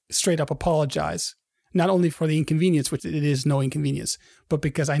straight up apologize. Not only for the inconvenience, which it is no inconvenience, but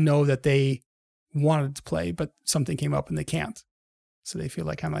because I know that they wanted to play, but something came up and they can't. So they feel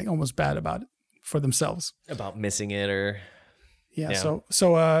like I'm like almost bad about it for themselves. About missing it or... Yeah. So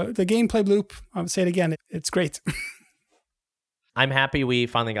the gameplay loop, I'll say it again, it's great. I'm happy we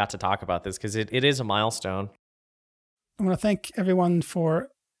finally got to talk about this because it is a milestone. I want to thank everyone for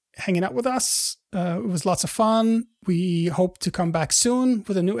hanging out with us. It was lots of fun. We hope to come back soon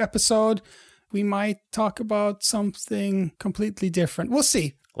with a new episode. We might talk about something completely different. We'll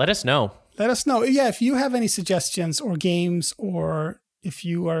see. Let us know. Yeah, if you have any suggestions or games, or if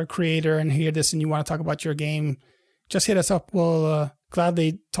you are a creator and hear this and you want to talk about your game, just hit us up. We'll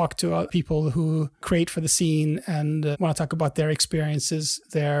gladly talk to people who create for the scene and want to talk about their experiences,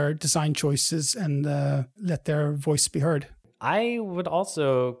 their design choices, and let their voice be heard. I would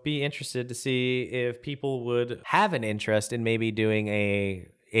also be interested to see if people would have an interest in maybe doing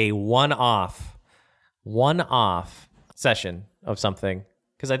a one-off session of something,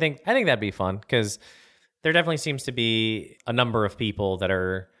 because I think that'd be fun, because there definitely seems to be a number of people that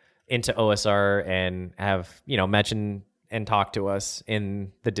are into OSR and have mentioned and talk to us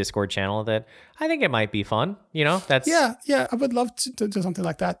in the Discord channel that I think it might be fun. That's... Yeah, I would love to do something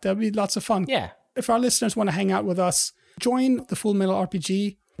like that. That'd be lots of fun. Yeah. If our listeners want to hang out with us, join the Full Metal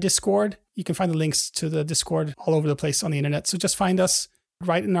RPG Discord. You can find the links to the Discord all over the place on the internet. So just find us,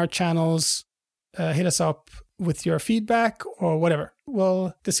 write in our channels, hit us up with your feedback or whatever.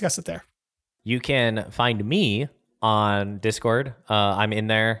 We'll discuss it there. You can find me on Discord. I'm in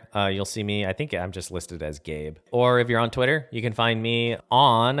there. You'll see me. I think I'm just listed as Gabe. Or if you're on Twitter, you can find me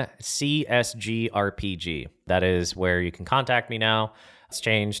on CSGRPG. That is where you can contact me now. It's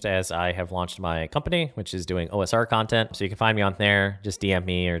changed as I have launched my company, which is doing OSR content. So you can find me on there. Just DM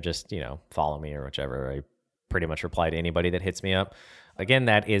me or just, follow me or whichever. I pretty much reply to anybody that hits me up. Again,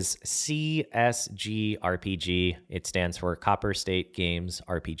 that is CSGRPG. It stands for Copper State Games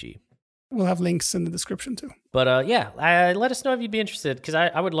RPG. We'll have links in the description too. But let us know if you'd be interested, because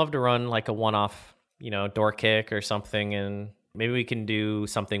I would love to run like a one-off, door kick or something, and maybe we can do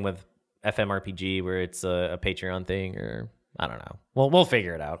something with FMRPG where it's a Patreon thing, or I don't know. We'll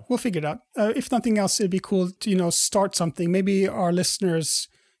figure it out. We'll figure it out. If nothing else, it'd be cool to start something. Maybe our listeners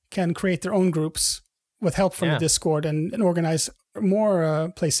can create their own groups with help from the Discord and organize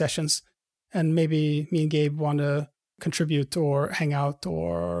more play sessions. And maybe me and Gabe want to contribute or hang out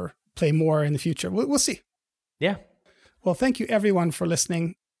or play more in the future. We'll see. Yeah. Well, thank you everyone for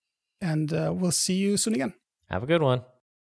listening, and we'll see you soon again. Have a good one.